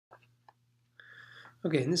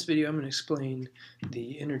Okay, in this video I'm going to explain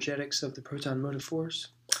the energetics of the proton motive force,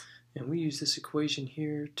 and we use this equation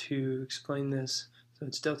here to explain this. So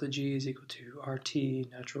it's delta G is equal to RT,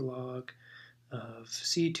 natural log of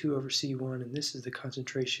C2 over C1, and this is the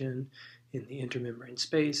concentration in the intermembrane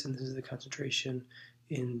space, and this is the concentration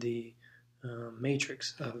in the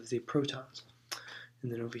matrix of the protons.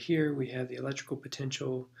 And then over here we have the electrical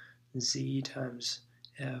potential Z times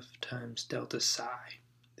F times delta psi.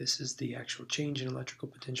 This is the actual change in electrical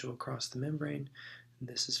potential across the membrane. And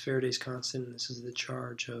this is Faraday's constant, and this is the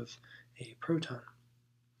charge of a proton.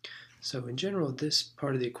 So in general, this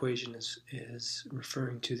part of the equation is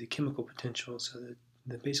referring to the chemical potential, so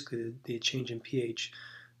that basically the change in pH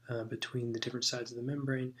between the different sides of the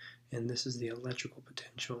membrane, and this is the electrical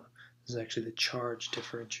potential. This is actually the charge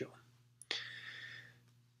differential.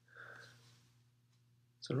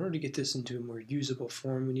 So in order to get this into a more usable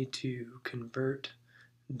form, we need to convert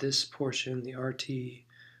this portion, the RT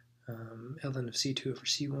ln of C2 over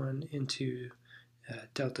C1, into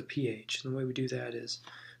delta pH. And the way we do that is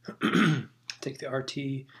take the RT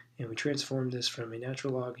and we transform this from a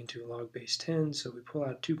natural log into a log base 10. So we pull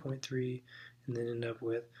out 2.3 and then end up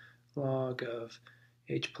with log of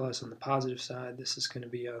H plus on the positive side. This is going to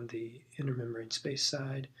be on the intermembrane space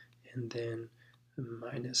side, and then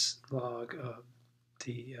minus log of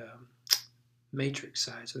the matrix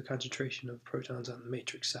side, so the concentration of protons on the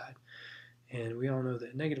matrix side. And we all know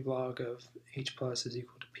that negative log of H plus is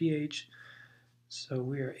equal to pH, so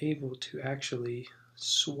we are able to actually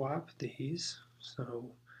swap these.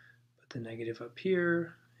 So put the negative up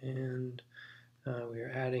here, and we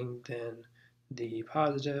are adding then the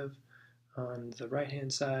positive on the right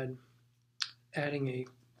hand side. Adding a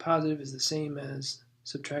positive is the same as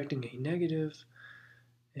subtracting a negative,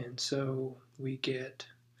 and so we get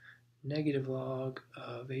negative log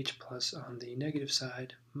of H plus on the negative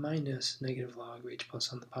side minus negative log of H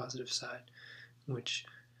plus on the positive side, which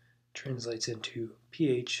translates into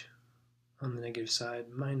pH on the negative side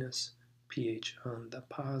minus pH on the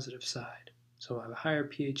positive side. So we'll have a higher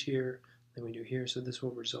pH here than we do here, so this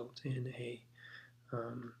will result in a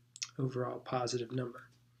overall positive number.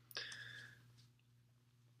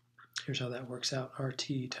 Here's how that works out: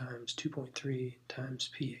 RT times 2.3 times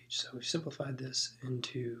pH. So we've simplified this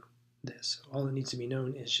into this. All that needs to be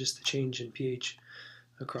known is just the change in pH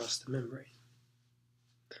across the membrane.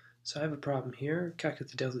 So I have a problem here. Calculate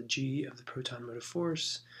the delta G of the proton motive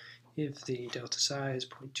force if the delta psi is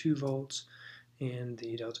 0.2 volts and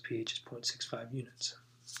the delta pH is 0.65 units.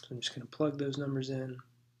 So I'm just going to plug those numbers in.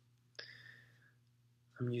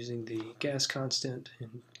 I'm using the gas constant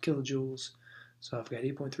in kilojoules. So I've got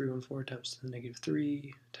 8.314 times 10 to the negative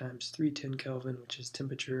 3 times 310 Kelvin, which is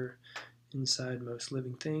temperature inside most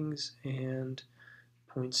living things, and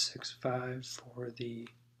 0.65 for the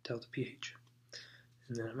delta pH.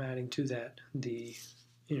 And then I'm adding to that the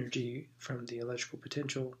energy from the electrical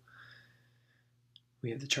potential.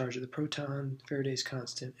 We have the charge of the proton, Faraday's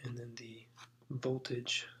constant, and then the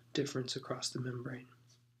voltage difference across the membrane.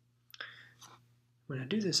 When I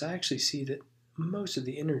do this, I actually see that most of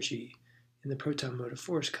the energy in the proton motive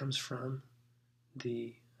force comes from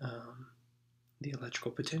the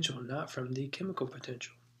electrical potential, not from the chemical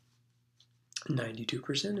potential.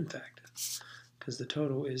 92% in fact, because the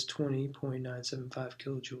total is 20.975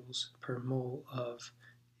 kilojoules per mole of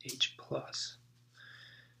H plus.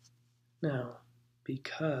 Now,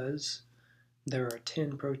 because there are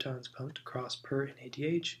 10 protons pumped across per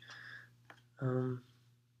NADH,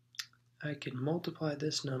 I can multiply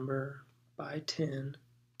this number by 10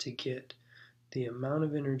 to get the amount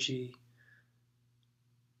of energy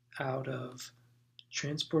out of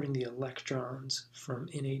transporting the electrons from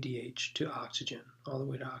NADH to oxygen, all the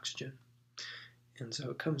way to oxygen. And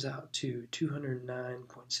so it comes out to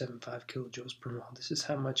 209.75 kilojoules per mole. This is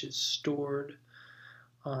how much is stored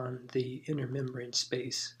on the intermembrane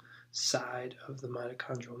space side of the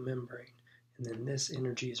mitochondrial membrane. And then this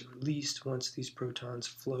energy is released once these protons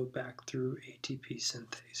flow back through ATP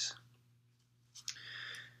synthase.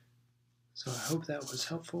 So I hope that was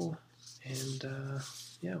helpful, and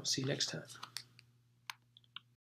yeah, we'll see you next time.